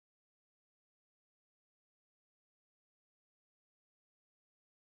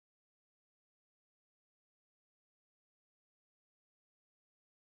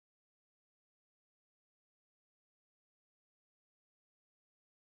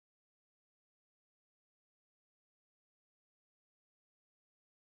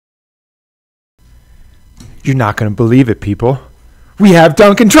You're not going to believe it, people. We have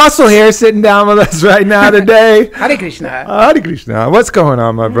Duncan Trussell here sitting down with us right now today. Hare Krishna. Hare Krishna. What's going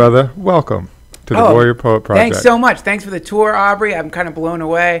on, my brother? Welcome to the Warrior Poet Project. Thanks so much. Thanks for the tour, Aubrey. I'm kind of blown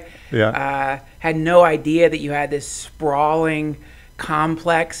away. Yeah. Had no idea that you had this sprawling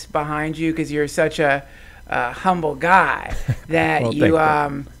complex behind you because you're such a humble guy that well,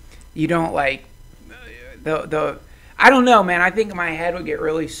 you don't like the I don't know, man. I think my head would get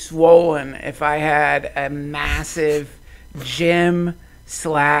really swollen if I had a massive gym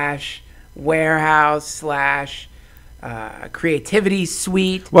 / warehouse / creativity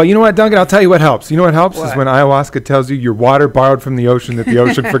suite. Well, you know what, Duncan? I'll tell you what helps. You know what helps is when ayahuasca tells you your water borrowed from the ocean that the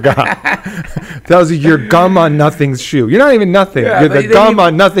ocean forgot. Tells you you're gum on nothing's shoe. You're not even nothing. Yeah, you're the gum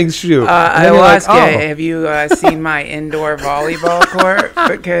on nothing's shoe. Ayahuasca, like, have you seen my indoor volleyball court?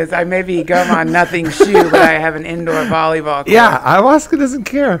 Because I may be gum on nothing's shoe, but I have an indoor volleyball court. Yeah, ayahuasca doesn't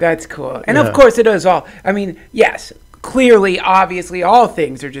care. That's cool. And of course it does all. I mean, yes. Clearly, obviously, all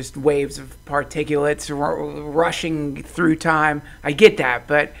things are just waves of particulates rushing through time. I get that,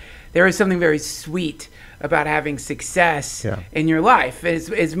 but there is something very sweet about having success in your life.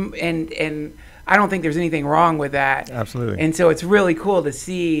 And I don't think there's anything wrong with that. Absolutely. And so it's really cool to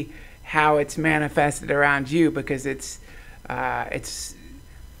see how it's manifested around you because it's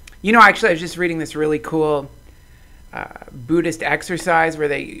you know, actually, I was just reading this really cool Buddhist exercise where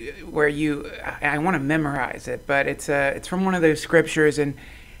I want to memorize it, but it's from one of those scriptures, and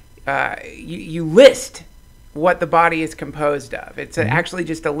you list what the body is composed of. It's actually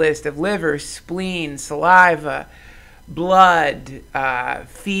just a list of liver, spleen, saliva, blood,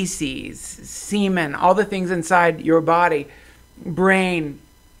 feces, semen, all the things inside your body, brain.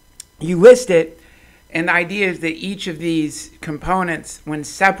 You list it, and the idea is that each of these components, when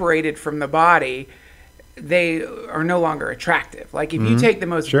separated from the body, they are no longer attractive. Like if you take the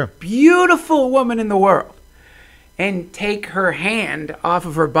most beautiful woman in the world and take her hand off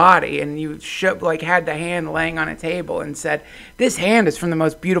of her body and you had the hand laying on a table and said, this hand is from the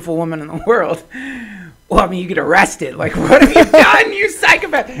most beautiful woman in the world. Well, I mean, you get arrested. Like, what have you done, you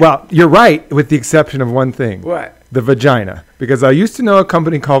psychopath? Well, you're right, with the exception of one thing. What? The vagina. Because I used to know a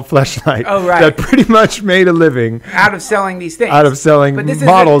company called Fleshlight that pretty much made a living out of selling these things. Out of selling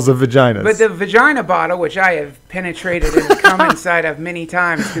models of vaginas. But the vagina bottle, which I have penetrated and come inside of many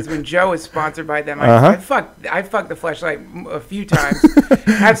times, because when Joe was sponsored by them, I fucked the Fleshlight a few times.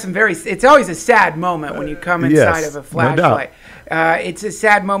 Have some it's always a sad moment when you come inside of a flashlight. It's a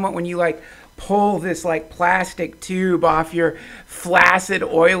sad moment when you pull this plastic tube off your flaccid,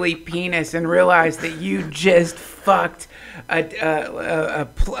 oily penis and realize that you just fucked a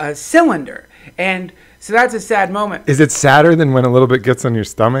cylinder. And so that's a sad moment. Is it sadder than when a little bit gets on your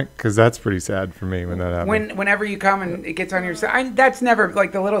stomach? Because that's pretty sad for me when that happens. Whenever you come and it gets on your stomach, that's never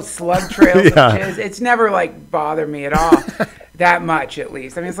the little slug trails of jizz. It's never bothered me at all, that much at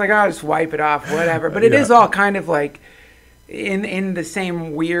least. I mean, it's I'll just wipe it off, whatever. But it is all kind of in the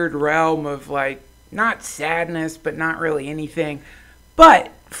same weird realm of not sadness, but not really anything.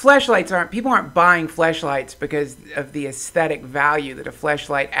 But people aren't buying fleshlights because of the aesthetic value that a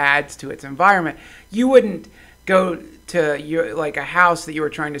fleshlight adds to its environment. You wouldn't go to a house that you were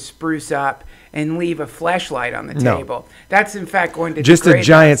trying to spruce up and leave a fleshlight on the table. That's in fact going to just a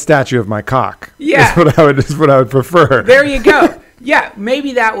giant statue of my cock. Yeah, is what I would prefer. There you go. Yeah,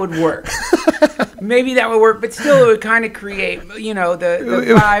 maybe that would work. But still it would kind of create, the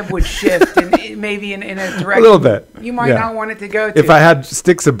vibe would shift and maybe in a direction. A little bit. You might not want it to go to. If I had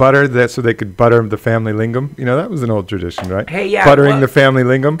sticks of butter so they could butter the family lingam, that was an old tradition, right? Hey, yeah. Buttering the family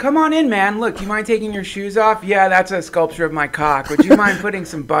lingam. Come on in, man. Look, you mind taking your shoes off? Yeah, that's a sculpture of my cock. Would you mind putting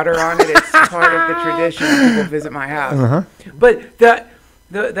some butter on it? It's part of the tradition when people visit my house. But the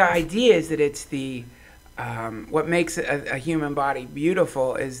idea is that it's the... what makes a human body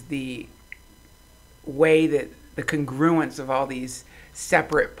beautiful is the way that the congruence of all these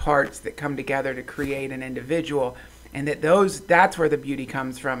separate parts that come together to create an individual, and that's where the beauty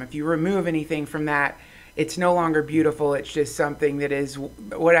comes from. If you remove anything from that, it's no longer beautiful. It's just something that is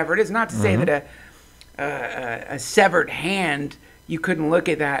whatever it is. Not to say that a severed hand, you couldn't look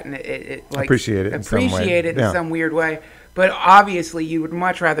at that and appreciate it in some weird way. But obviously, you would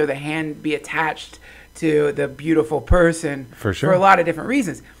much rather the hand be attached to the beautiful person for a lot of different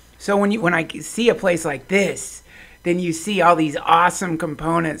reasons. So when I see a place like this, then you see all these awesome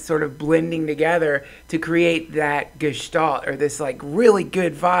components sort of blending together to create that gestalt or this really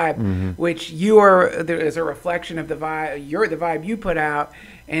good vibe, which you are. There is a reflection of the vibe. You're the vibe you put out,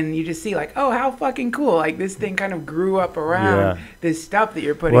 And you just see like, oh, how fucking cool. Like this thing kind of grew up around this stuff that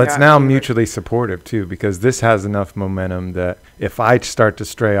you're putting out. Well, it's now mutually supportive too, because this has enough momentum that if I start to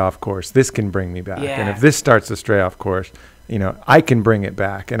stray off course, this can bring me back. And if this starts to stray off course, I can bring it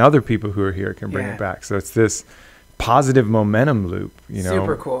back, and other people who are here can bring it back. So it's this positive momentum loop,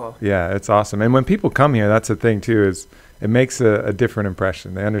 Super cool. Yeah, it's awesome. And when people come here, that's the thing too, is it makes a different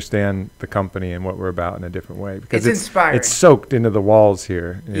impression. They understand the company and what we're about in a different way, because it's inspiring. It's soaked into the walls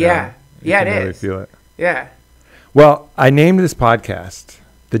here. You it can is. Really feel it. Yeah. Well, I named this podcast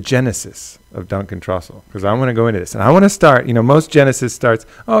The Genesis of Duncan Trussell, because I want to go into this. And I want to start, most Genesis starts,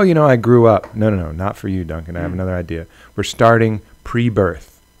 I grew up. No, not for you, Duncan. I have another idea. We're starting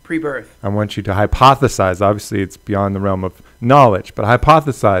pre-birth. Pre-birth. I want you to hypothesize. Obviously, it's beyond the realm of knowledge, but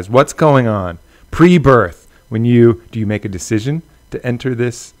hypothesize what's going on pre-birth. Do you make a decision to enter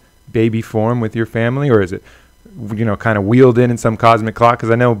this baby form with your family, or is it, kind of wheeled in some cosmic clock? Because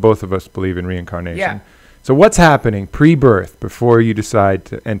I know both of us believe in reincarnation. Yeah. So what's happening pre-birth before you decide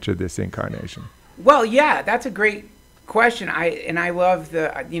to enter this incarnation? Well, yeah, that's a great question. I love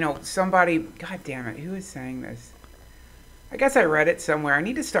somebody, God damn it, who is saying this? I guess I read it somewhere. I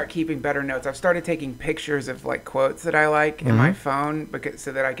need to start keeping better notes. I've started taking pictures of like quotes that I like in my phone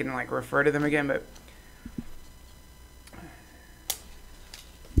so that I can like refer to them again, but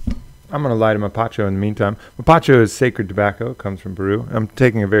I'm going to light a mapacho in the meantime. Mapacho is sacred tobacco. It comes from Peru. I'm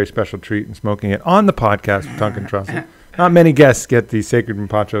taking a very special treat and smoking it on the podcast with Duncan Trussell. Not many guests get the sacred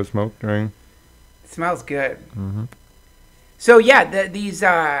mapacho smoke during. It smells good. Mm-hmm. So, yeah, these,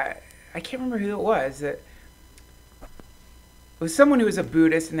 I can't remember who it was. It was someone who was a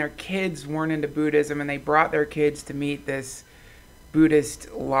Buddhist, and their kids weren't into Buddhism, and they brought their kids to meet this Buddhist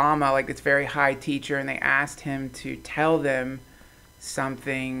Lama, like this very high teacher, and they asked him to tell them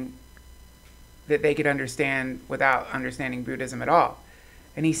something that they could understand without understanding Buddhism at all.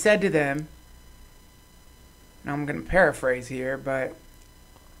 And he said to them, now I'm going to paraphrase here, but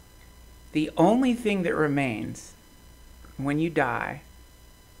the only thing that remains when you die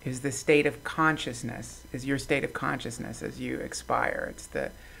is the state of consciousness, is your state of consciousness as you expire.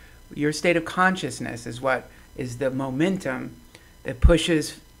 Your state of consciousness is what is the momentum that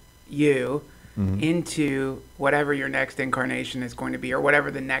pushes you into whatever your next incarnation is going to be, or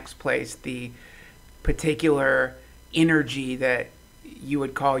whatever the next place, the particular energy that you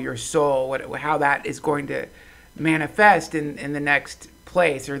would call your soul, how that is going to manifest in the next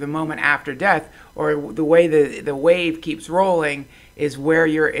place, or the moment after death, or the way the wave keeps rolling is where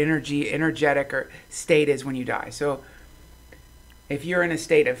your energetic or state is when you die. So if you're in a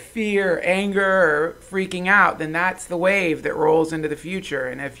state of fear, anger, or freaking out, then that's the wave that rolls into the future.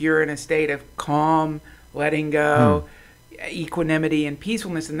 And if you're in a state of calm, letting go, equanimity, and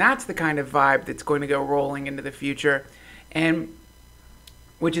peacefulness, and that's the kind of vibe that's going to go rolling into the future. And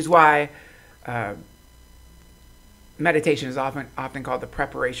which is why meditation is often called the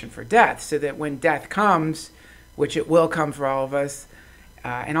preparation for death, so that when death comes, which it will come for all of us,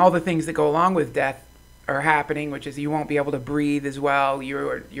 and all the things that go along with death are happening, which is you won't be able to breathe as well.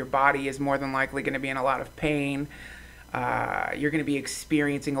 Your body is more than likely going to be in a lot of pain. You're going to be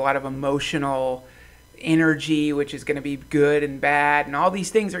experiencing a lot of emotional energy, which is going to be good and bad, and all these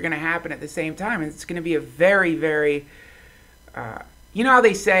things are going to happen at the same time. And it's going to be a very, very, you know how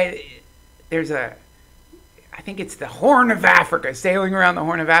they say I think it's the Horn of Africa. Sailing around the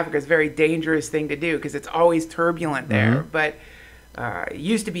Horn of Africa is a very dangerous thing to do because it's always turbulent there. But it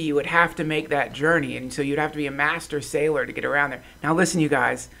used to be you would have to make that journey, and so you'd have to be a master sailor to get around there. Now listen, you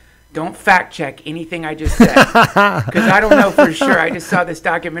guys, don't fact check anything I just said, because I don't know for sure. I just saw this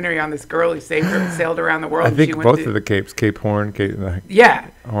documentary on this girl who sailed around the world. I think both of the capes, Cape Horn,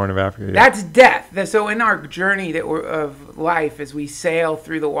 Horn of Africa. Yeah. That's death. So in our journey of life, as we sail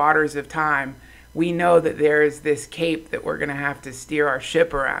through the waters of time, we know that there is this cape that we're going to have to steer our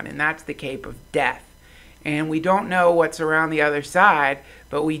ship around, and that's the cape of death. And we don't know what's around the other side,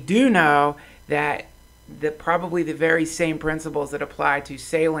 but we do know that probably the very same principles that apply to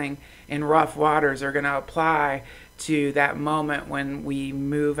sailing in rough waters are going to apply to that moment when we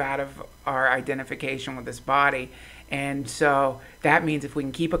move out of our identification with this body. And so that means if we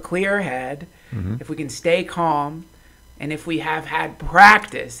can keep a clear head, if we can stay calm, and if we have had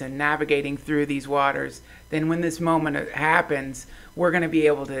practice in navigating through these waters, then when this moment happens, we're going to be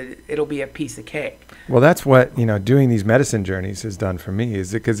able to, it'll be a piece of cake. Well, that's what, doing these medicine journeys has done for me,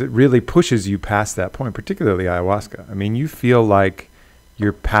 is because it really pushes you past that point, particularly ayahuasca. I mean, you feel like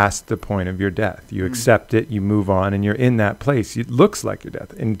you're past the point of your death. You accept it, you move on, and you're in that place. It looks like your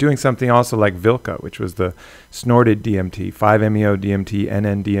death. And doing something also like Vilca, which was the snorted DMT, 5-MeO DMT,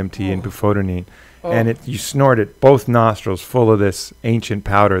 NN-DMT, and bufotenine. Oh. And you snort it, both nostrils full of this ancient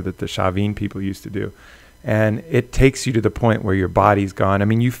powder that the Chavin people used to do. And it takes you to the point where your body's gone. I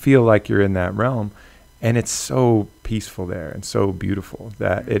mean, you feel like you're in that realm. And it's so peaceful there and so beautiful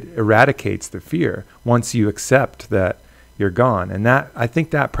that it eradicates the fear once you accept that you're gone. And that, I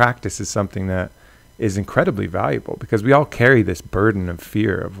think that practice is something that is incredibly valuable, because we all carry this burden of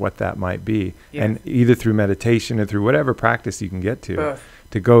fear of what that might be. Yes. And either through meditation or through whatever practice you can get to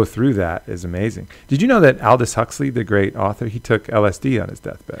go through that is amazing. Did you know that Aldous Huxley, the great author, he took LSD on his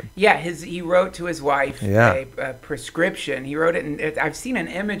deathbed? Yeah, he wrote to his wife a prescription. He wrote it, and I've seen an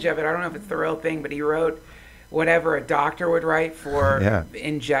image of it. I don't know if it's the real thing, but he wrote whatever a doctor would write for an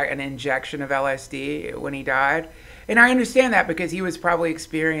injection of LSD when he died. And I understand that, because he was probably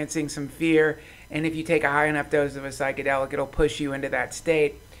experiencing some fear, and if you take a high enough dose of a psychedelic, it'll push you into that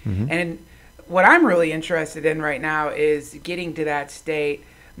state. Mm-hmm. And what I'm really interested in right now is getting to that state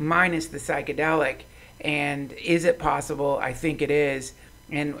minus the psychedelic. And is it possible? I think it is.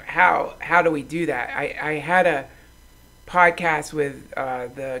 And how do we do that? I had a podcast with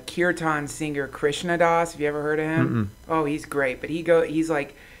the kirtan singer Krishna Das. Have you ever heard of him? Mm-mm. Oh, he's great. But he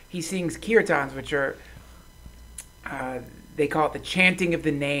sings kirtans, which are they call it the chanting of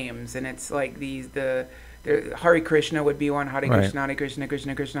the names, and it's like the Hare Krishna would be one. Hare Krishna, Hare Krishna,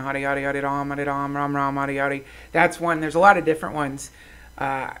 Krishna Krishna, Hare Hare, Hare Ram, Ram Ram, Hare Hare. That's one. There's a lot of different ones,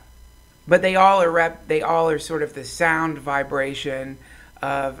 but they all are sort of the sound vibration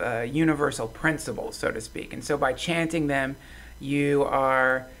of a universal principle, so to speak. And so by chanting them, you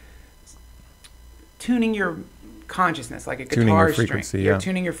are tuning your consciousness like a guitar string. You're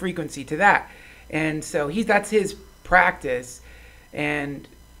tuning your frequency to that. And so that's his practice. And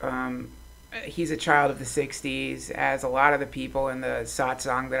he's a child of the 60s, as a lot of the people in the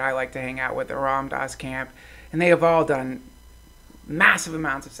satsang that I like to hang out with, the Ram Dass camp. And they have all done massive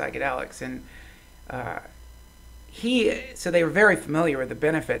amounts of psychedelics. And so they were very familiar with the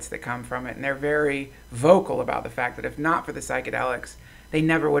benefits that come from it. And they're very vocal about the fact that if not for the psychedelics, they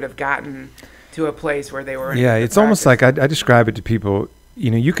never would have gotten to a place where they were in. Yeah, it's almost like I describe it to people.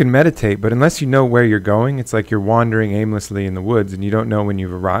 You can meditate, but unless you know where you're going, it's like you're wandering aimlessly in the woods, and you don't know when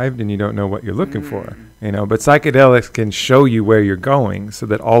you've arrived, and you don't know what you're looking for. But psychedelics can show you where you're going, so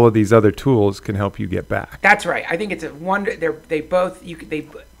that all of these other tools can help you get back. That's right. I think it's a wonder. They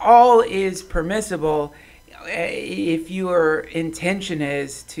all is permissible if your intention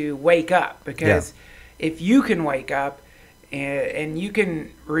is to wake up, because if you can wake up and you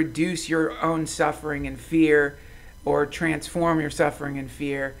can reduce your own suffering and fear, or transform your suffering and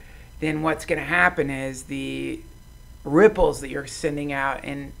fear, then what's going to happen is the ripples that you're sending out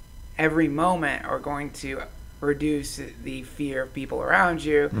in every moment are going to reduce the fear of people around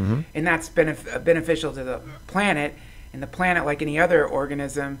you. Mm-hmm. And that's beneficial to the planet. And the planet, like any other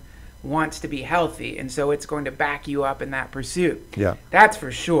organism, wants to be healthy. And so it's going to back you up in that pursuit. Yeah, that's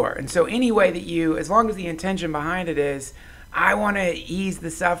for sure. And so any way that as long as the intention behind it is, I want to ease the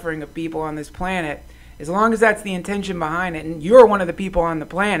suffering of people on this planet, as long as that's the intention behind it, and you're one of the people on the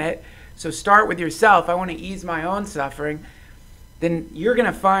planet, so start with yourself. I want to ease my own suffering. Then you're going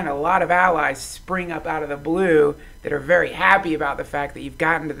to find a lot of allies spring up out of the blue that are very happy about the fact that you've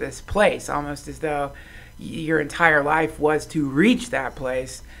gotten to this place, almost as though your entire life was to reach that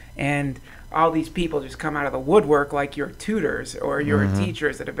place. And all these people just come out of the woodwork like your tutors or your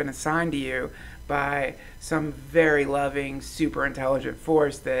teachers that have been assigned to you by some very loving, super intelligent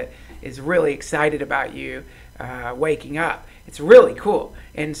force that is really excited about you waking up. It's really cool.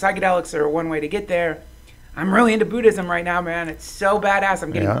 And psychedelics are one way to get there. I'm really into Buddhism right now, man. It's so badass.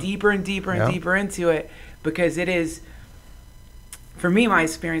 I'm getting deeper and deeper and deeper into it, because it is, for me, my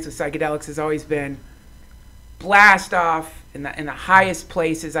experience with psychedelics has always been blast off in the highest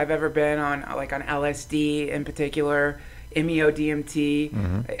places I've ever been on, like on LSD in particular, MEO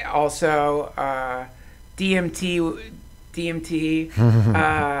DMT, also DMT.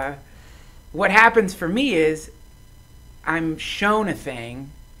 What happens for me is I'm shown a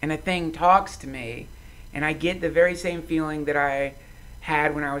thing, and a thing talks to me, and I get the very same feeling that I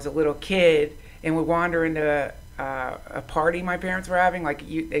had when I was a little kid and would wander into a party my parents were having. Like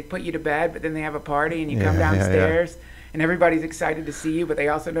they put you to bed, but then they have a party, and you come downstairs, and everybody's excited to see you, but they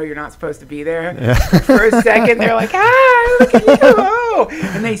also know you're not supposed to be there. For a second, they're like, look at you. Oh.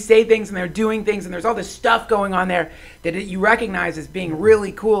 And they say things, and they're doing things, and there's all this stuff going on there that you recognize as being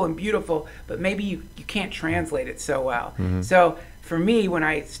really cool and beautiful, but maybe you can't translate it so well. So for me, when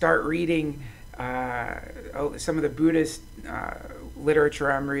I start reading some of the Buddhist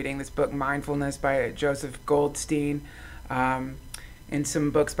literature I'm reading, this book Mindfulness by Joseph Goldstein, and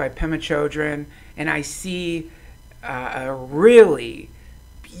some books by Pema Chodron, and I see a really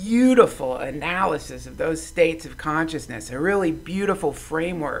beautiful analysis of those states of consciousness, a really beautiful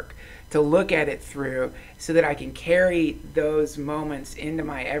framework to look at it through so that I can carry those moments into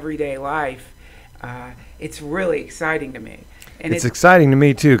my everyday life. It's really exciting to me. And it's exciting to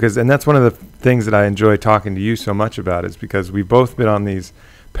me too, and that's one of the things that I enjoy talking to you so much about, is because we've both been on these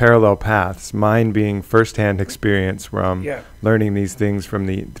parallel paths, mine being firsthand experience from learning these things from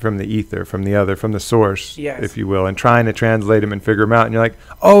the ether, from the other, from the source, if you will, and trying to translate them and figure them out. And you're like,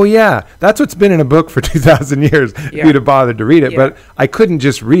 oh yeah, that's what's been in a book for 2,000 years, if you'd have bothered to read it. But I couldn't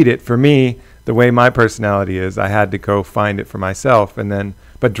just read it. For me, the way my personality is, I had to go find it for myself.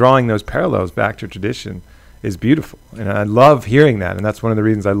 But drawing those parallels back to tradition is beautiful. And I love hearing that. And that's one of the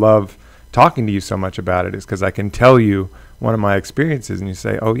reasons I love talking to you so much about it, is because I can tell you one of my experiences and you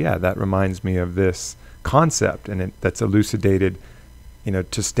say, oh yeah, that reminds me of this concept, and that's elucidated,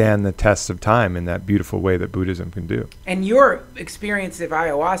 to stand the tests of time in that beautiful way that Buddhism can do. And your experience of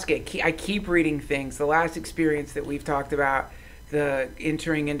ayahuasca, I keep reading things. The last experience that we've talked about, the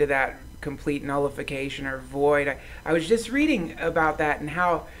entering into that complete nullification or void, I was just reading about that and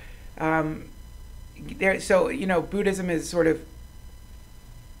how Buddhism is sort of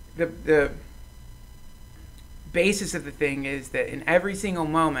the basis of the thing is that in every single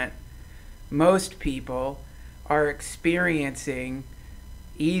moment, most people are experiencing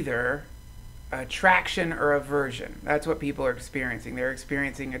either attraction or aversion. That's what people are experiencing. They're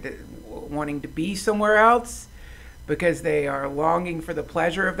experiencing wanting to be somewhere else because they are longing for the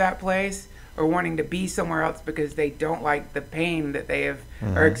pleasure of that place, or wanting to be somewhere else because they don't like the pain that they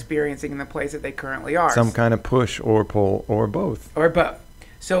are experiencing in the place that they currently are. Some kind of push or pull, or both. Or both.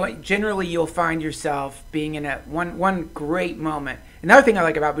 So generally you'll find yourself being in one great moment. Another thing I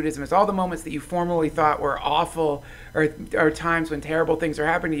like about Buddhism is all the moments that you formerly thought were awful, or times when terrible things are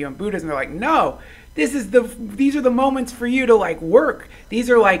happening to you. In Buddhism, they're like, no, these are the moments for you to like work. These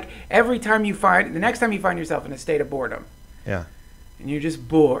are like the next time you find yourself in a state of boredom. Yeah. And you're just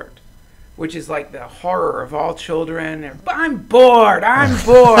bored, which is like the horror of all children. I'm bored. I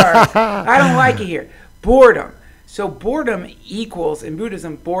don't like it here. Boredom. So boredom equals, in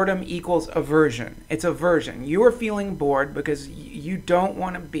Buddhism, boredom equals aversion. It's aversion. You are feeling bored because you don't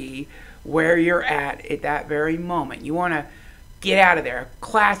want to be where you're at that very moment. You want to get out of there. A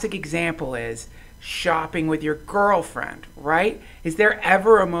classic example is shopping with your girlfriend, right? Is there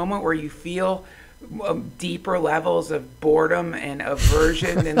ever a moment where you feel deeper levels of boredom and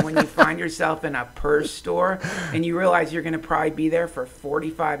aversion than when you find yourself in a purse store and you realize you're going to probably be there for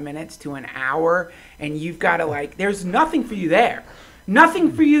 45 minutes to an hour, and you've got to there's nothing for you there.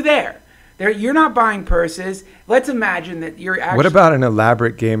 Nothing for you there. You're not buying purses. Let's imagine that you're actually... What about an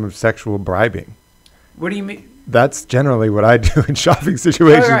elaborate game of sexual bribing? What do you mean? That's generally what I do in shopping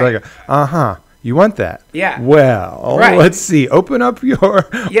situations. Right. You want that? Yeah. Well, let's see. Open up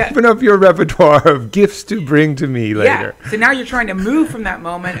your repertoire of gifts to bring to me later. Yeah. So now you're trying to move from that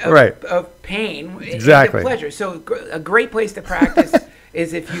moment of pain into pleasure. So a great place to practice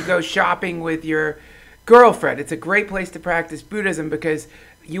is if you go shopping with your girlfriend. It's a great place to practice Buddhism because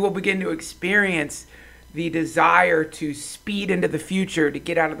you will begin to experience the desire to speed into the future to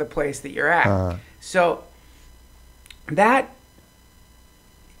get out of the place that you're at. So the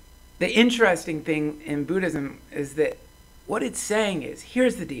interesting thing in Buddhism is that what it's saying is,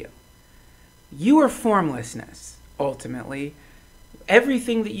 here's the deal. You are formlessness, ultimately.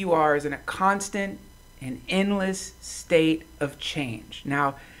 Everything that you are is in a constant and endless state of change.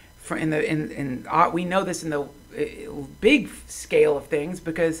 Now, we know this in the big scale of things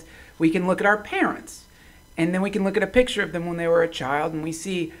because we can look at our parents, and then we can look at a picture of them when they were a child, and we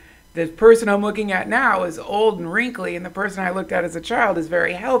see the person I'm looking at now is old and wrinkly, and the person I looked at as a child is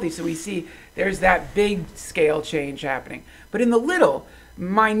very healthy. So we see there's that big scale change happening. But in the little,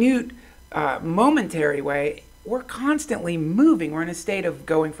 minute, momentary way, we're constantly moving. We're in a state of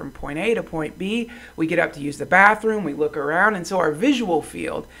going from point A to point B. We get up to use the bathroom. We look around. And so our visual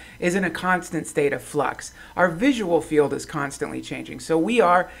field is in a constant state of flux. Our visual field is constantly changing. So we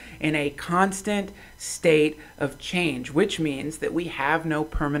are in a constant state of change, which means that we have no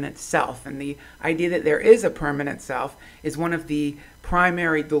permanent self. And the idea that there is a permanent self is one of the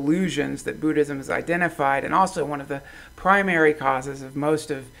primary delusions that Buddhism has identified, and also one of the primary causes of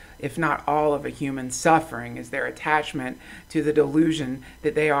most of, if not all of, a human suffering is their attachment to the delusion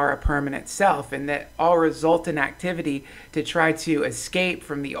that they are a permanent self, and that all resultant activity to try to escape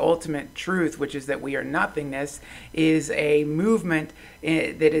from the ultimate truth, which is that we are nothingness, is a movement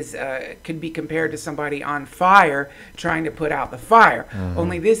that is could be compared to somebody on fire trying to put out the fire.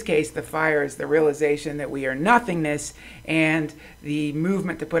 Only this case, the fire is the realization that we are nothingness, and the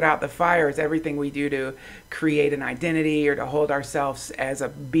movement to put out the fire is everything we do to create an identity or to hold ourselves as a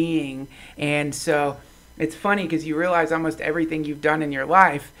being. And so it's funny because you realize almost everything you've done in your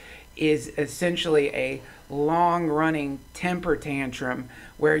life is essentially a long-running temper tantrum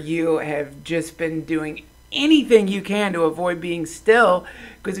where you have just been doing anything you can to avoid being still,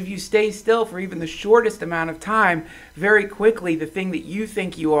 because if you stay still for even the shortest amount of time, very quickly the thing that you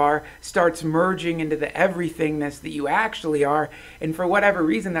think you are starts merging into the everythingness that you actually are, and for whatever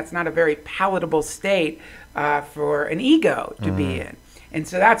reason that's not a very palatable state for an ego to be in. And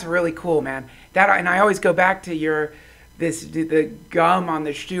so that's really cool, man. And I always go back to the gum on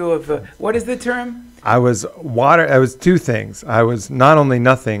the shoe of what is the term? I was water. I was two things. I was not only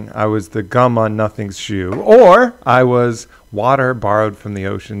nothing. I was the gum on nothing's shoe, or I was water borrowed from the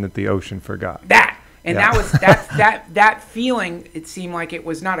ocean that the ocean forgot. That was that feeling. It seemed like it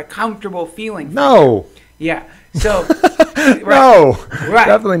was not a comfortable feeling. No. Yeah. So. Right. No. Right.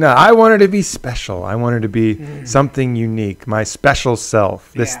 Definitely not. I wanted to be special. I wanted to be something unique. My special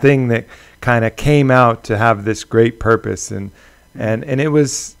self. This thing that kind of came out to have this great purpose, and it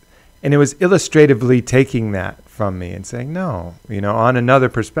was. And it was illustratively taking that from me and saying, no, on another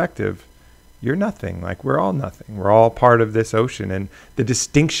perspective, you're nothing. Like, we're all nothing. We're all part of this ocean. And the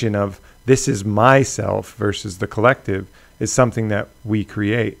distinction of this is myself versus the collective is something that we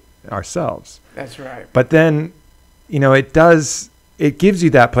create ourselves. That's right. But then, it gives you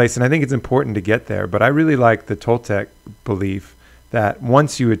that place. And I think it's important to get there. But I really like the Toltec belief that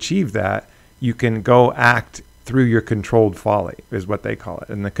once you achieve that, you can go act through your controlled folly, is what they call it.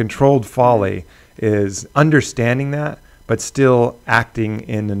 And the controlled folly is understanding that, but still acting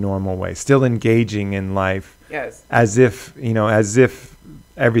in the normal way, still engaging in life as if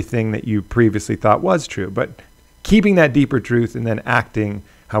everything that you previously thought was true, but keeping that deeper truth and then acting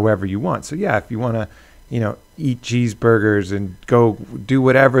however you want. So yeah, if you want to, eat cheeseburgers and go do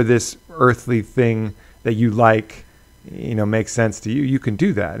whatever this earthly thing that you like, makes sense to you, you can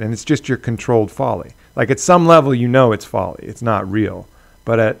do that. And it's just your controlled folly. Like, at some level, it's folly. It's not real.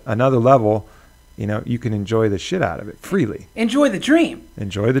 But at another level, you can enjoy the shit out of it freely. Enjoy the dream.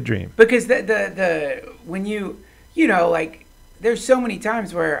 Enjoy the dream. Because when there's so many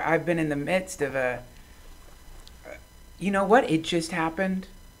times where I've been in the midst of it just happened.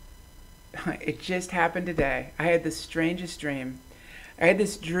 It just happened today. I had the strangest dream. I had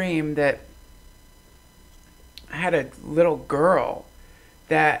this dream that I had a little girl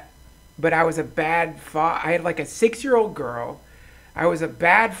but I was a bad father. I had like a 6-year-old girl. I was a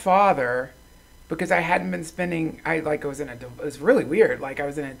bad father because I hadn't been it was really weird. Like, I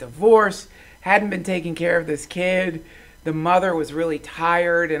was in a divorce, hadn't been taking care of this kid. The mother was really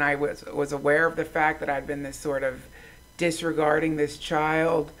tired, and I was aware of the fact that I'd been this sort of disregarding this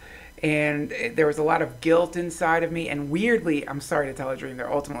child. And there was a lot of guilt inside of me. And weirdly, I'm sorry to tell a dream,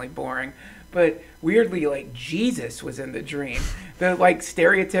 they're ultimately boring, but weirdly, like, Jesus was in the dream. The, like,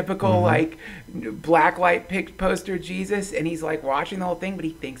 stereotypical, like, black light poster Jesus. And he's, like, watching the whole thing, but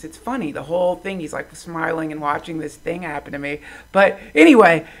he thinks it's funny. The whole thing, he's, like, smiling and watching this thing happen to me. But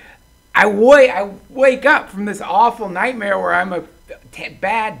anyway, I wake up from this awful nightmare where I'm a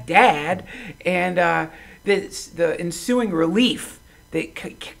bad dad. And the ensuing relief that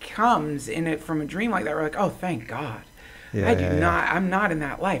comes in it from a dream like that, we're like, oh, thank God. I'm not in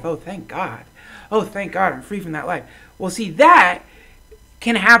that life. Oh, thank God. Oh, thank God, I'm free from that life. Well, see, that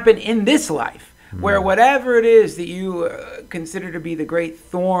can happen in this life, where whatever it is that you consider to be the great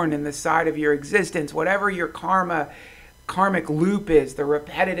thorn in the side of your existence, whatever your karmic loop is, the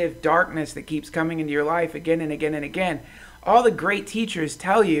repetitive darkness that keeps coming into your life again and again and again, all the great teachers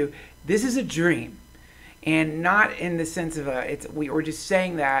tell you this is a dream. And not in the sense of we're just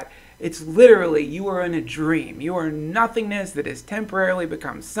saying that. It's literally, you are in a dream. You are nothingness that has temporarily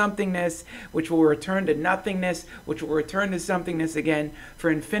become somethingness, which will return to nothingness, which will return to somethingness again for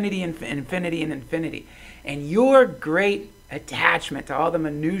infinity and infinity and infinity. And your great attachment to all the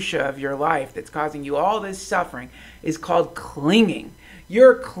minutiae of your life that's causing you all this suffering is called clinging.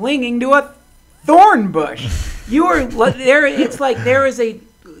 You're clinging to a thorn bush. You are there. It's like there is a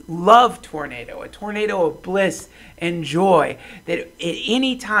love tornado, a tornado of bliss and joy that at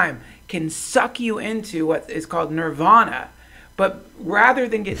any time can suck you into what is called nirvana. But rather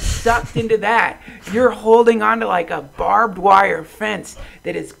than get sucked into that, you're holding onto like a barbed wire fence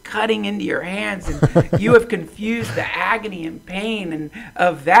that is cutting into your hands, and you have confused the agony and pain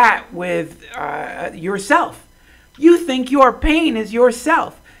of that with yourself. You think your pain is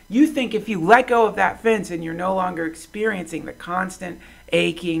yourself. You think if you let go of that fence and you're no longer experiencing the constant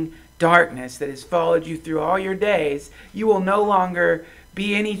aching darkness that has followed you through all your days, you will no longer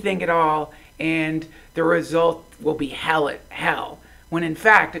be anything at all, and the result will be hell. When in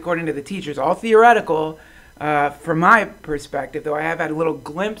fact, according to the teachers, all theoretical, from my perspective, though I have had little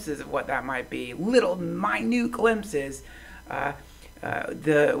glimpses of what that might be, little minute glimpses,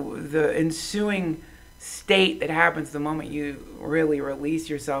 the ensuing state that happens the moment you really release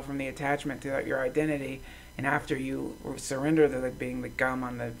yourself from the attachment to your identity, and after you surrender to being the gum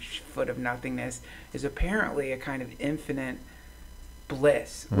on the foot of nothingness, is apparently a kind of infinite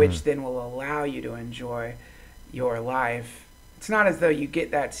bliss, which then will allow you to enjoy your life. It's not as though you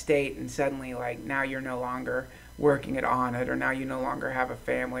get that state and suddenly, like, now you're no longer working on it, or now you no longer have a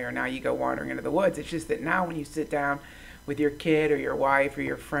family, or now you go wandering into the woods. It's just that now when you sit down with your kid or your wife or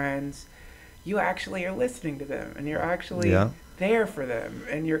your friends, you actually are listening to them, and you're actually there for them,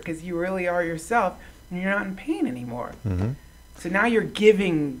 and because you really are yourself, and you're not in pain anymore. So now you're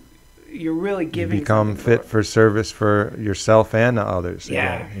really giving. You become fit for service for yourself and to others.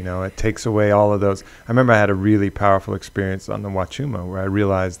 Yeah. Again. You know, it takes away all of those. I remember I had a really powerful experience on the Wachuma where I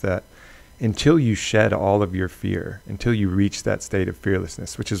realized that until you shed all of your fear, until you reach that state of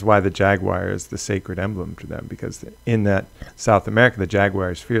fearlessness, which is why the jaguar is the sacred emblem to them, because in that South America, the jaguar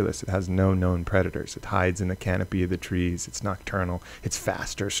is fearless. It has no known predators. It hides in the canopy of the trees. It's nocturnal. It's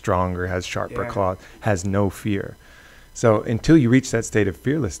faster, stronger, has sharper claws, has no fear. So until you reach that state of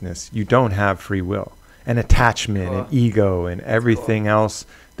fearlessness, you don't have free will. And attachment and ego and everything else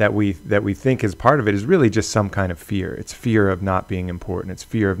that we think is part of it is really just some kind of fear. It's fear of not being important. It's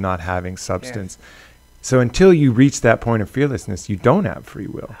fear of not having substance. So until you reach that point of fearlessness, you don't have free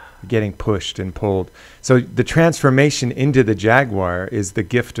will. You're getting pushed and pulled. So the transformation into the jaguar is the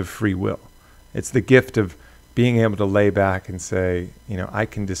gift of free will. It's the gift of being able to lay back and say, you know, I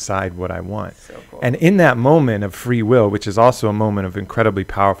can decide what I want. So cool. And in that moment of free will, which is also a moment of incredibly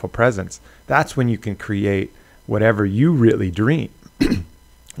powerful presence, that's when you can create whatever you really dream.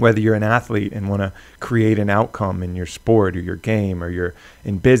 Whether you're an athlete and want to create an outcome in your sport or your game, or you're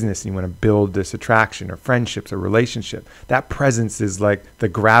in business and you want to build this attraction or friendships or relationship, that presence is like the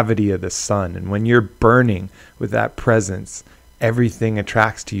gravity of the sun. And when you're burning with that presence, everything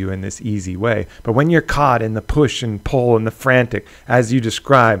attracts to you in this easy way. But when you're caught in the push and pull and the frantic, as you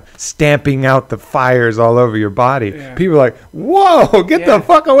describe, stamping out the fires all over your body, people are like, whoa, get the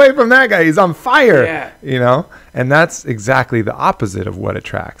fuck away from that guy. He's on fire, you know? And that's exactly the opposite of what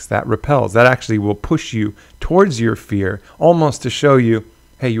attracts. That repels. That actually will push you towards your fear, almost to show you,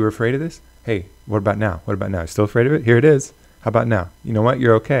 hey, you were afraid of this? Hey, what about now? What about now? Still afraid of it? Here it is. How about now? You know what?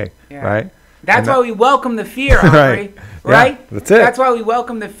 You're okay, right? That's why we welcome the fear, Aubrey. Right? Yeah, that's it. That's why we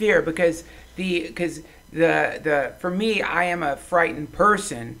welcome the fear, because for me, I am a frightened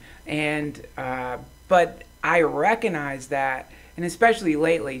person, and but I recognize that, and especially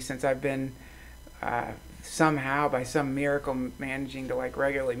lately, since I've been somehow by some miracle managing to like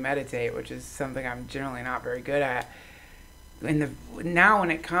regularly meditate, which is something I'm generally not very good at. Now when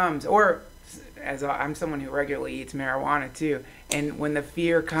it comes, or as I'm someone who regularly eats marijuana too, and when the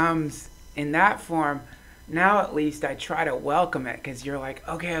fear comes in that form, now at least I try to welcome it, because you're like,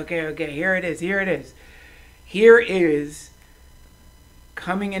 okay, here it is. Here is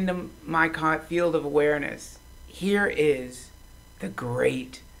coming into my field of awareness. Here is the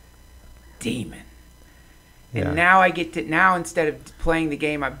great demon. And now now instead of playing the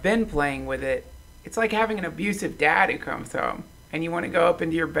game I've been playing with it, it's like having an abusive dad who comes home and you want to go up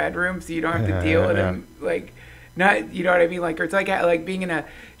into your bedroom so you don't have to deal with him, like, not, you know what I mean? Like, or it's like being in a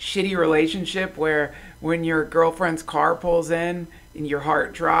shitty relationship where when your girlfriend's car pulls in and your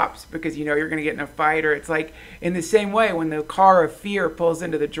heart drops because you know you're going to get in a fight, or it's like in the same way when the car of fear pulls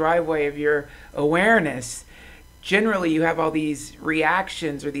into the driveway of your awareness, generally you have all these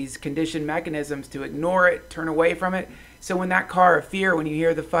reactions or these conditioned mechanisms to ignore it, turn away from it. So when that car of fear, when you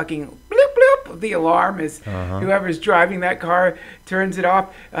hear the fucking bloop bloop of the alarm as whoever's driving that car turns it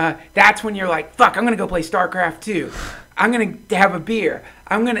off, that's when you're like, fuck, I'm going to go play StarCraft 2. I'm going to have a beer.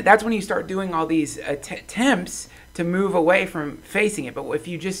 That's when you start doing all these attempts to move away from facing it. But if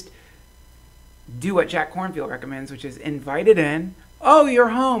you just do what Jack Kornfield recommends, which is invite it in. Oh, you're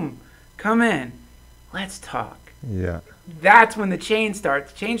home. Come in. Let's talk. Yeah. That's when the change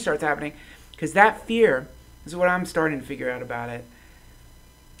starts happening, because that fear is what I'm starting to figure out about it.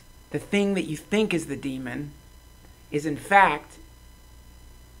 The thing that you think is the demon is in fact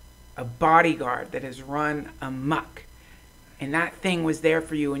a bodyguard that has run amok. And that thing was there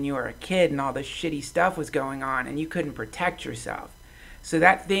for you when you were a kid and all this shitty stuff was going on and you couldn't protect yourself. So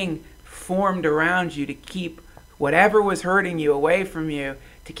that thing formed around you to keep whatever was hurting you away from you,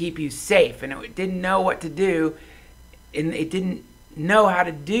 to keep you safe. And it didn't know what to do. And it didn't know how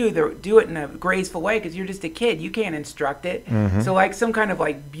to do it in a graceful way because you're just a kid. You can't instruct it. So like some kind of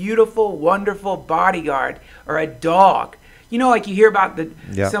like beautiful, wonderful bodyguard or a dog. You know, like you hear about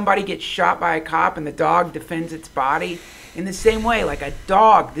somebody gets shot by a cop and the dog defends its body. In the same way, like a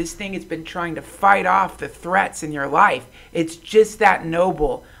dog, this thing has been trying to fight off the threats in your life. It's just that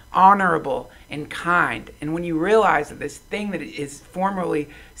noble, honorable, and kind. And when you realize that this thing that is formerly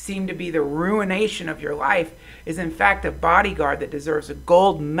seemed to be the ruination of your life is in fact a bodyguard that deserves a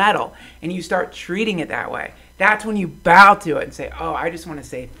gold medal, and you start treating it that way, that's when you bow to it and say, oh, I just want to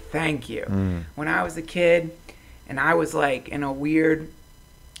say thank you. When I was a kid and I was like in a weird,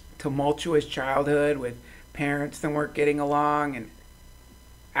 tumultuous childhood with parents that weren't getting along and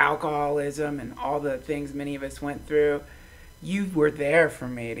alcoholism and all the things many of us went through, you were there for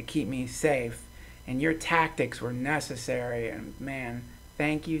me to keep me safe, and your tactics were necessary. And man,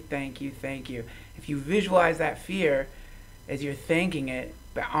 thank you, thank you, thank you. If you visualize that fear as you're thanking it,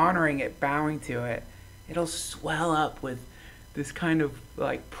 honoring it, bowing to it, it'll swell up with this kind of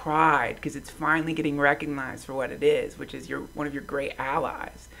like pride because it's finally getting recognized for what it is, which is one of your great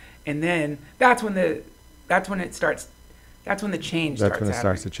allies. And then that's when the change starts happening. That's when it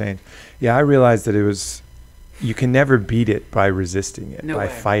starts to change. Yeah, I realized that you can never beat it by resisting it, by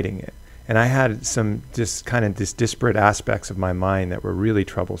fighting it. And I had some just kind of disparate aspects of my mind that were really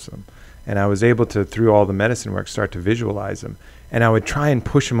troublesome. And I was able to, through all the medicine work, start to visualize them. And I would try and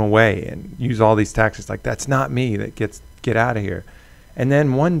push them away and use all these tactics like, that's not me, get out of here. And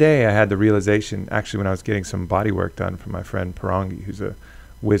then one day I had the realization, actually when I was getting some body work done from my friend Parangi, who's a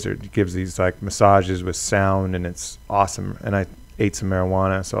wizard. He gives these like massages with sound, and it's awesome. And I ate some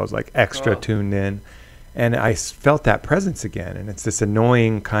marijuana, so I was like extra tuned in, and I felt that presence again. And it's this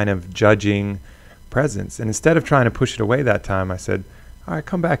annoying kind of judging presence. And instead of trying to push it away that time, I said, all right,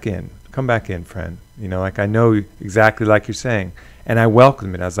 come back in, friend. You know, like I know exactly like you're saying. And I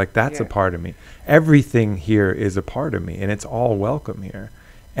welcomed it. I was like, that's a part of me. Everything here is a part of me, and it's all welcome here.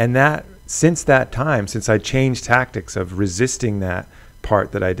 And that, since that time, since I changed tactics of resisting that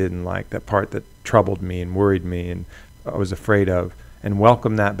part that I didn't like, that part that troubled me and worried me and I was afraid of, and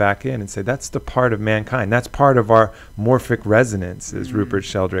welcome that back in and say, that's the part of mankind. That's part of our morphic resonance, as Rupert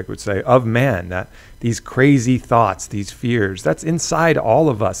Sheldrake would say, of man, that these crazy thoughts, these fears, that's inside all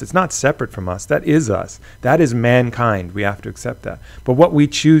of us. It's not separate from us. That is us. That is mankind. We have to accept that. But what we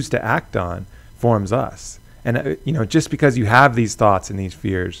choose to act on forms us. And, just because you have these thoughts and these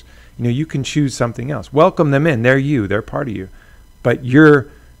fears, you can choose something else. Welcome them in. They're you. They're part of you. But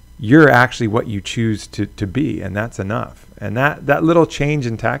you're actually what you choose to be, and that's enough. And that little change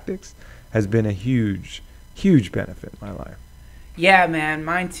in tactics has been a huge, huge benefit in my life. Yeah, man,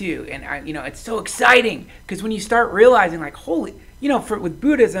 mine too. And it's so exciting because when you start realizing, like, holy, with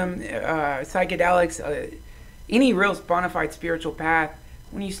Buddhism, psychedelics, any real bona fide spiritual path,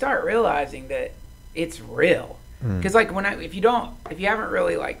 when you start realizing that it's real, because like if you haven't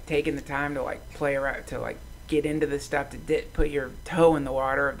really like taken the time to like play around, to like get into this stuff, to put your toe in the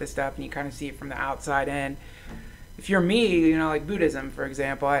water of this stuff, and you kind of see it from the outside in. If you're me, like Buddhism, for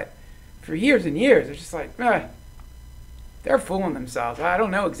example, for years and years, it's just like, they're fooling themselves. I don't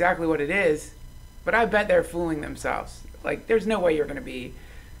know exactly what it is, but I bet they're fooling themselves. Like, there's no way you're going to be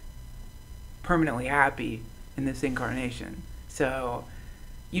permanently happy in this incarnation. So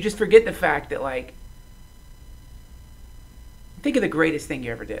you just forget the fact that, like, think of the greatest thing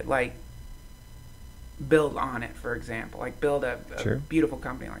you ever did. Like, build on it, for example. Like, build a beautiful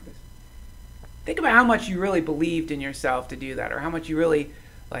company like this. Think about how much you really believed in yourself to do that, or how much you really,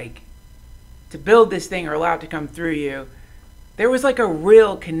 like, to build this thing or allow it to come through you. There was, like, a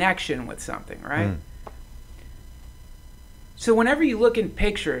real connection with something, right? So whenever you look in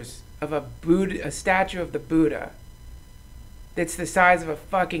pictures of a statue of the Buddha that's the size of a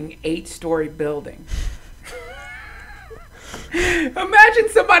fucking 8-story building, imagine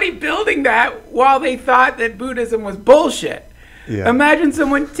somebody building that while they thought that Buddhism was bullshit. Yeah. Imagine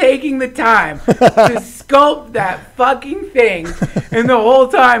someone taking the time to sculpt that fucking thing and the whole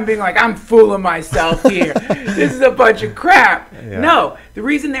time being like, I'm fooling myself here. This is a bunch of crap. Yeah. No, the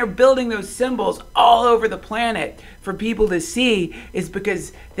reason they're building those symbols all over the planet for people to see is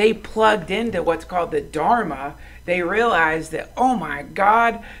because they plugged into what's called the Dharma. They realized that, oh my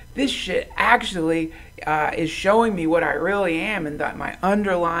God, this shit actually is showing me what I really am, and that my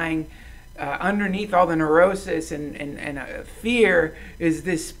underlying underneath all the neurosis and fear is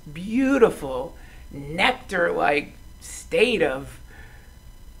this beautiful nectar-like state of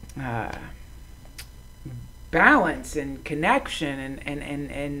balance and connection.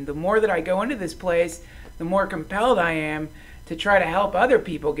 And the more that I go into this place, the more compelled I am to try to help other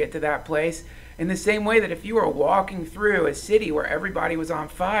people get to that place. In the same way that if you were walking through a city where everybody was on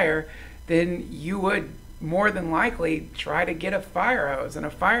fire, then you would more than likely try to get a fire hose and a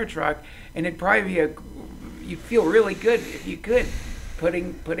fire truck, and it'd probably be you'd feel really good if you could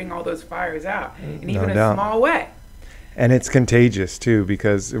putting all those fires out in even a small way. And it's contagious too,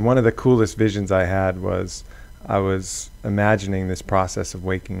 because one of the coolest visions I had was I was imagining this process of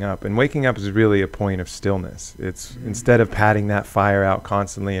waking up, and waking up is really a point of stillness. It's instead of patting that fire out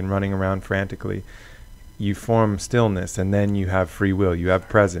constantly and running around frantically, you form stillness, and then you have free will, you have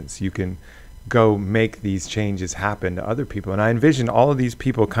presence, you can go make these changes happen to other people. And I envisioned all of these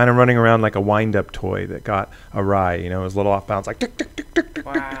people kind of running around like a wind-up toy that got awry, you know, it was a little off balance, like tick, tick, tick, tick, tick,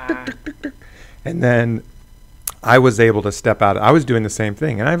 Wow. tick, tick, tick, tick. And then I was able to step out. I was doing the same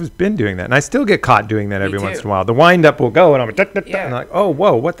thing, and I've been doing that, and I still get caught doing that every once in a while. The wind-up will go, and I'm like, and I'm like, oh,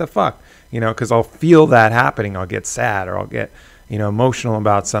 whoa, what the fuck? You know, because I'll feel that happening. I'll get sad, or I'll get, you know, emotional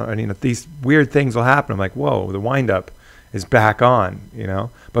about something. You know, these weird things will happen. I'm like, whoa, the wind-up is back on, you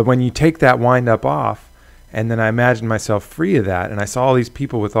know. But when you take that wind-up off, and then I imagined myself free of that, and I saw all these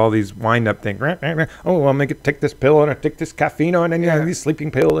people with all these wind-up things. Oh, I'm going to take this pill, and I take this caffeine, and then you know, these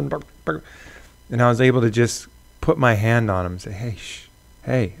sleeping pill, and I was able to just put my hand on them and say, hey,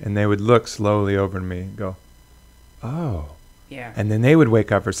 hey. And they would look slowly over to me and go, oh. Yeah. And then they would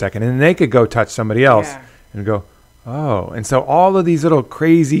wake up for a second, and then they could go touch somebody else and go, oh. And so all of these little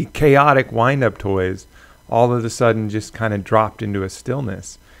crazy, chaotic wind-up toys all of a sudden just kind of dropped into a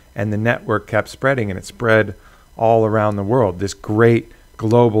stillness. And the network kept spreading, and it spread all around the world. This great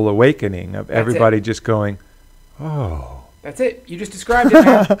global awakening of everybody just going, oh. That's it. You just described it,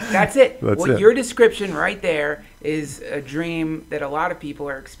 man. That's it. Your description right there is a dream that a lot of people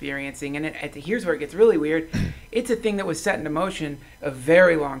are experiencing. And here's where it gets really weird. It's a thing that was set into motion a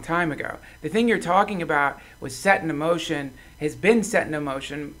very long time ago. The thing you're talking about was set into motion, has been set into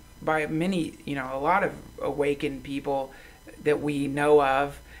motion by many, you know, a lot of awakened people that we know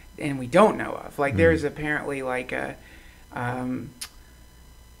of and we don't know of. Like there's apparently like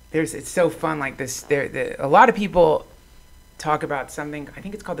it's so fun like this. A lot of people talk about something, I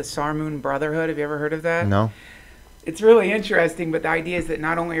think it's called the Sarmoon Brotherhood. Have you ever heard of that? No. It's really interesting, but the idea is that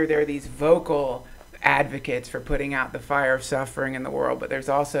not only are there these vocal advocates for putting out the fire of suffering in the world, but there's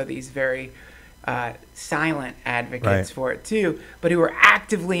also these very silent advocates for it too, but who are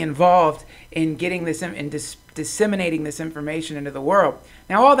actively involved in getting this and disseminating this information into the world.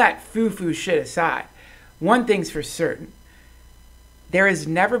 Now, all that foo-foo shit aside, one thing's for certain. There has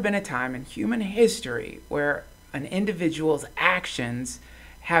never been a time in human history where an individual's actions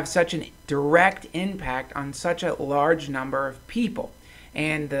have such a direct impact on such a large number of people.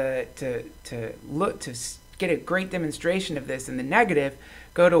 And to get a great demonstration of this in the negative,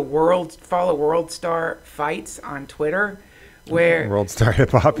 follow World Star Fights on Twitter, where World Star Hip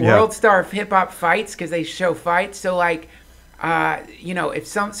Hop, World Star Hip Hop Fights, because they show fights. So like, you know,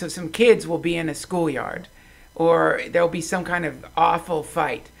 some kids will be in a schoolyard, or there'll be some kind of awful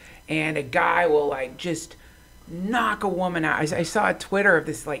fight, and a guy will like just knock a woman out. I saw a Twitter of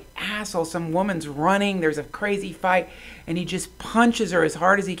this like asshole. Some woman's running. There's a crazy fight, and he just punches her as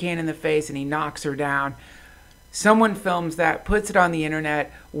hard as he can in the face, and he knocks her down. Someone films that, puts it on the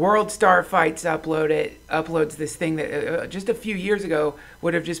internet. World Star Fights uploads this thing that just a few years ago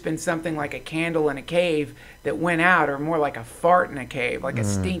would have just been something like a candle in a cave that went out, or more like a fart in a cave, like a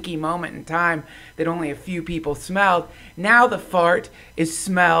stinky moment in time that only a few people smelled. Now the fart is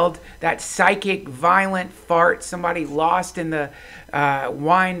smelled, that psychic, violent fart, somebody lost in the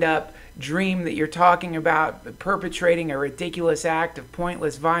wind-up dream that you're talking about, perpetrating a ridiculous act of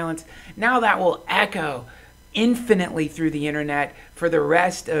pointless violence. Now that will echo infinitely through the internet for the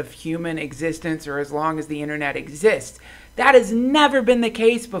rest of human existence, or as long as the internet exists. That has never been the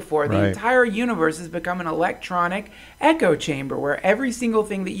case before. The entire universe has become an electronic echo chamber where every single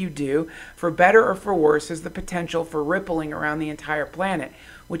thing that you do, for better or for worse, has the potential for rippling around the entire planet,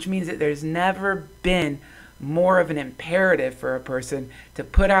 which means that there's never been more of an imperative for a person to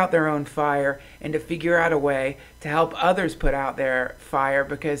put out their own fire and to figure out a way to help others put out their fire,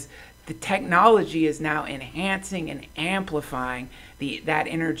 because the technology is now enhancing and amplifying that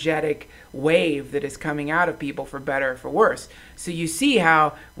energetic wave that is coming out of people, for better or for worse. So you see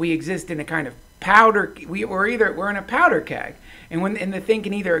how we exist in a kind of powder. We're in a powder keg, and the thing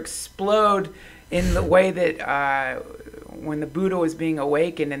can either explode in the way that when the Buddha was being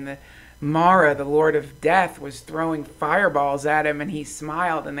awakened and the Mara, the Lord of Death, was throwing fireballs at him, and he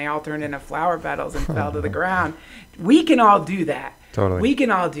smiled, and they all turned into flower petals and fell to the ground. We can all do that. Totally. We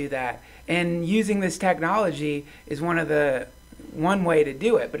can all do that. And using this technology is one way to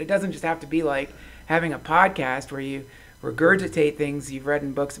do it. But it doesn't just have to be like having a podcast where you regurgitate things you've read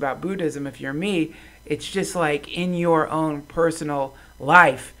in books about Buddhism. If you're me, it's just like in your own personal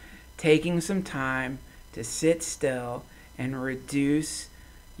life, taking some time to sit still and reduce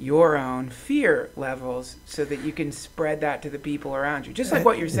your own fear levels so that you can spread that to the people around you. Just like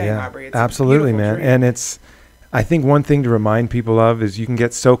what you're saying, Aubrey. It's absolutely, man. dream. And I think one thing to remind people of is you can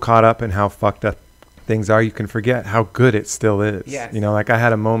get so caught up in how fucked up things are, you can forget how good it still is. Yes. You know, like I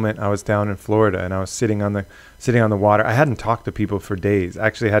had a moment, I was down in Florida and I was sitting on the water. I hadn't talked to people for days.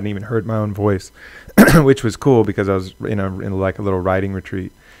 Actually, I hadn't even heard my own voice, which was cool because I was in like a little writing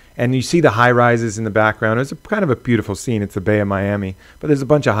retreat. And you see the high rises in the background. It's kind of a beautiful scene. It's the Bay of Miami, but there's a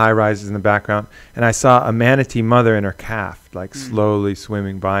bunch of high rises in the background. And I saw a manatee mother and her calf like slowly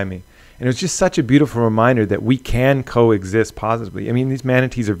swimming by me. And it was just such a beautiful reminder that we can coexist positively. I mean, these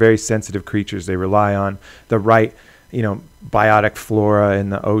manatees are very sensitive creatures. They rely on the right, biotic flora in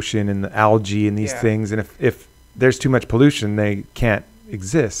the ocean and the algae and these things. And if there's too much pollution, they can't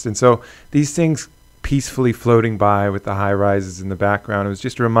exist. And so these things peacefully floating by with the high rises in the background, it was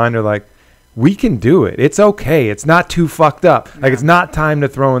just a reminder, like, we can do it. It's okay. It's not too fucked up. Like, it's not time to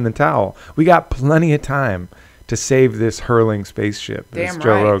throw in the towel. We got plenty of time to save this hurling spaceship, as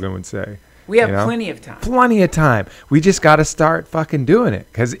Joe Rogan would say. We have plenty of time. Plenty of time. We just got to start fucking doing it.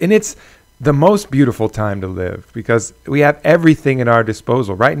 And it's the most beautiful time to live because we have everything at our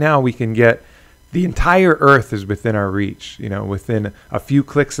disposal. Right now, we can get the entire earth is within our reach, within a few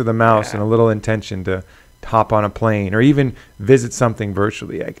clicks of the mouse and a little intention to hop on a plane or even visit something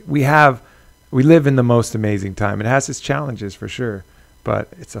virtually. Like we live in the most amazing time. It has its challenges for sure, but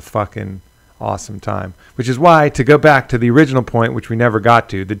it's a fucking awesome time, which is why, to go back to the original point, which we never got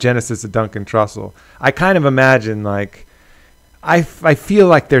to, the genesis of Duncan Trussell, I kind of imagine like, I feel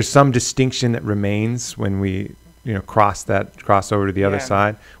like there's some distinction that remains when we cross over to the other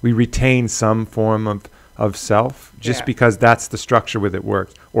side. We retain some form of self just because that's the structure with it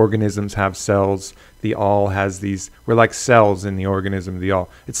works. Organisms have cells. The all has these. We're like cells in the organism of the all.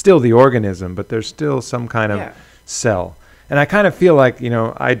 It's still the organism, but there's still some kind of cell. And I kind of feel like,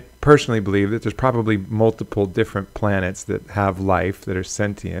 I personally believe that there's probably multiple different planets that have life, that are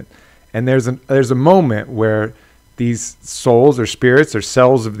sentient. And there's a moment where these souls or spirits or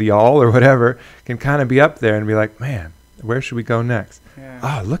cells of the all or whatever can kind of be up there and be like, man, where should we go next?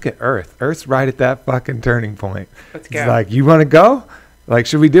 Oh, look at Earth. Earth's right at that fucking turning point. Let's go. It's like, you want to go? Like,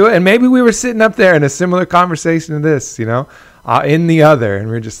 should we do it? And maybe we were sitting up there in a similar conversation to this, in the other. And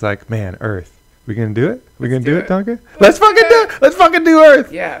we're just like, man, Earth. We gonna do it? We gonna do it, Duncan? Let's fucking do it. Let's fucking do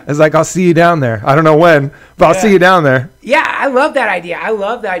Earth. Yeah. It's like, I'll see you down there. I don't know when, but I'll see you down there. Yeah, I love that idea. I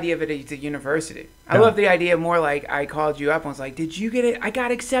love the idea of it at a university. I love the idea more like I called you up and was like, did you get it? I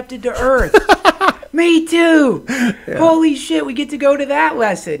got accepted to Earth. Me too. Yeah. Holy shit, we get to go to that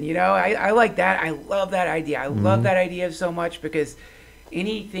lesson. I like that. I love that idea. I love that idea so much because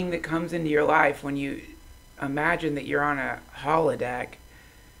anything that comes into your life when you imagine that you're on a holodeck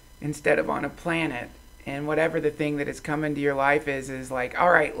instead of on a planet, and whatever the thing that has come into your life is like, all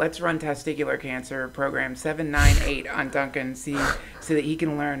right, let's run testicular cancer program 798 on Duncan, so that he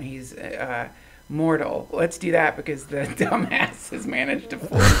can learn he's mortal. Let's do that because the dumbass has managed to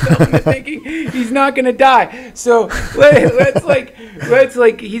fool himself into thinking he's not going to die. So let's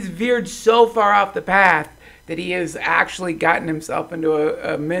he's veered so far off the path that he has actually gotten himself into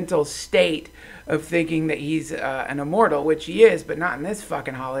a mental state of thinking that he's an immortal, which he is, but not in this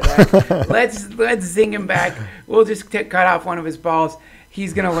fucking holodeck. let's zing him back. We'll just cut off one of his balls.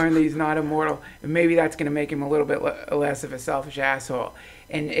 He's going to learn that he's not immortal, and maybe that's going to make him a little bit less of a selfish asshole.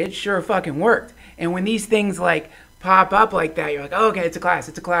 And it sure fucking worked. And when these things like pop up like that, you're like, oh, okay, it's a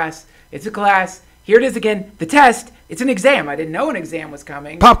class. Here it is again. The test. It's an exam. I didn't know an exam was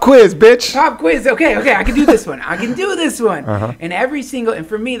coming. Pop quiz, bitch. Pop quiz. Okay, I can do this one. And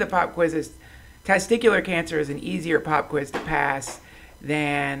for me, the pop quiz is testicular cancer is an easier pop quiz to pass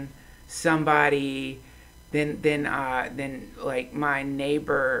than like my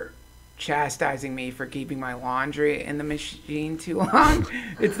neighbor chastising me for keeping my laundry in the machine too long.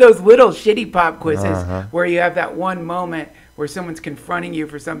 It's those little shitty pop quizzes where you have that one moment where someone's confronting you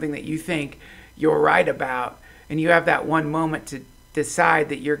for something that you think you're right about, and you have that one moment to decide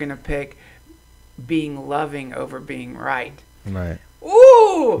that you're going to pick being loving over being right. Right.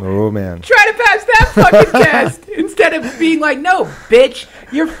 Ooh! Oh, man. Try to pass that fucking test instead of being like, no, bitch,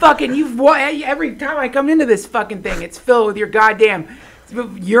 every time I come into this fucking thing, it's filled with your goddamn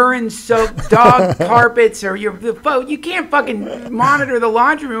urine-soaked dog carpets, or you can't fucking monitor the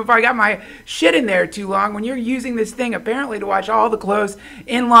laundry room if I got my shit in there too long when you're using this thing apparently to wash all the clothes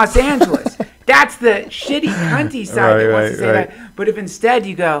in Los Angeles. That's the shitty cunty side that wants to say that. But if instead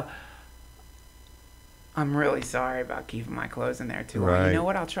you go, I'm really sorry about keeping my clothes in there too long. Right. You know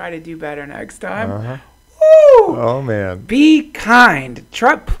what? I'll try to do better next time. Uh-huh. Woo! Oh, man. Be kind.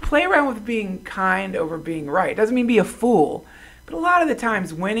 Play around with being kind over being right. Doesn't mean be a fool. But a lot of the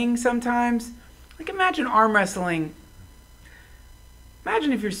times, winning sometimes, like imagine arm wrestling.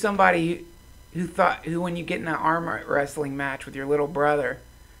 Imagine if you're somebody who when you get in an arm wrestling match with your little brother,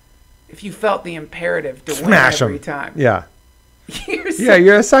 if you felt the imperative to Smash win every him. time. Yeah. You're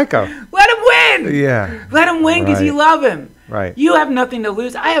You're a psycho. Let him win. Yeah. Let him win because you love him. Right. You have nothing to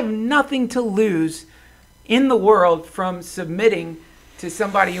lose. I have nothing to lose in the world from submitting to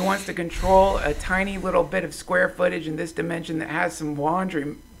somebody who wants to control a tiny little bit of square footage in this dimension that has some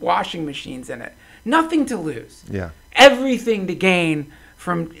washing machines in it. Nothing to lose. Yeah. Everything to gain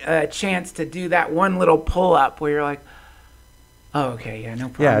from a chance to do that one little pull-up where you're like, oh, okay, yeah, no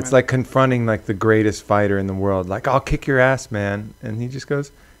problem. Yeah, it's like confronting like the greatest fighter in the world. Like, I'll kick your ass, man. And he just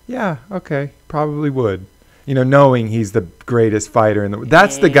goes, yeah, okay, probably would. You know, knowing he's the greatest fighter in the world.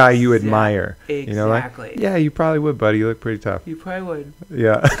 That's the guy you admire. Exactly. You know, like, yeah, you probably would, buddy. You look pretty tough. You probably would.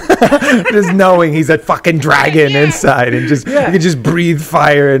 Yeah. Just knowing he's a fucking dragon inside and just you can just breathe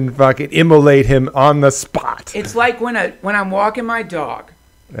fire and fucking immolate him on the spot. It's like when I'm walking my dog.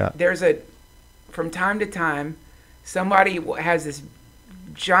 Yeah. There's from time to time, somebody has this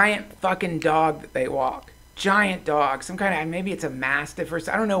giant fucking dog that they walk. Giant dog. Some kind of, maybe it's a mastiff or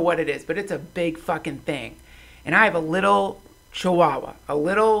something. I don't know what it is, but it's a big fucking thing. And I have a little chihuahua, a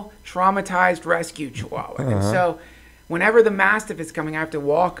little traumatized rescue chihuahua. Uh-huh. And so whenever the mastiff is coming, I have to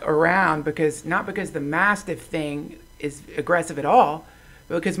walk around not because the mastiff thing is aggressive at all,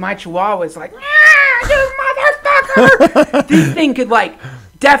 but because my chihuahua is like, you motherfucker! This thing could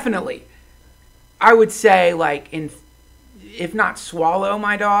definitely, I would say if not swallow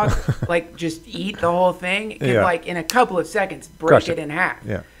my dog, just eat the whole thing, it can in a couple of seconds break it in half.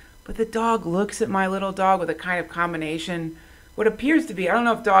 Yeah. But the dog looks at my little dog with a kind of combination, what appears to be, I don't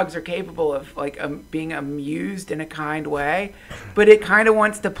know if dogs are capable of being amused in a kind way, but it kind of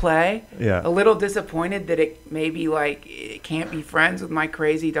wants to play. Yeah. A little disappointed that it maybe it can't be friends with my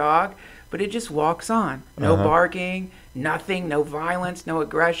crazy dog, but it just walks on. No barking, nothing, no violence, no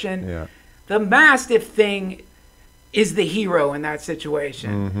aggression. Yeah. The mastiff thing is the hero in that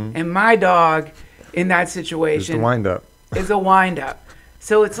situation. And my dog in that situation is a wind-up.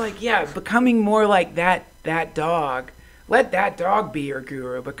 So it's becoming more like that dog. Let that dog be your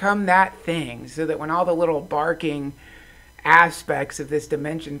guru. Become that thing so that when all the little barking aspects of this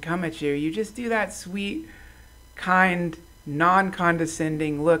dimension come at you, you just do that sweet, kind,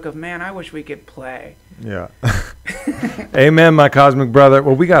 non-condescending look of, man, I wish we could play. Yeah. Amen, my cosmic brother.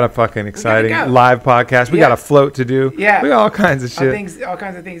 Well, we got a fucking exciting live podcast. We got a float to do. Yeah. We got all kinds of shit. All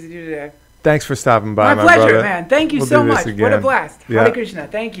kinds of things to do today. Thanks for stopping by, my pleasure, brother. man. Thank you so much. What a blast. Hare Krishna.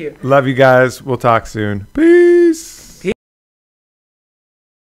 Thank you. Love you guys. We'll talk soon. Peace.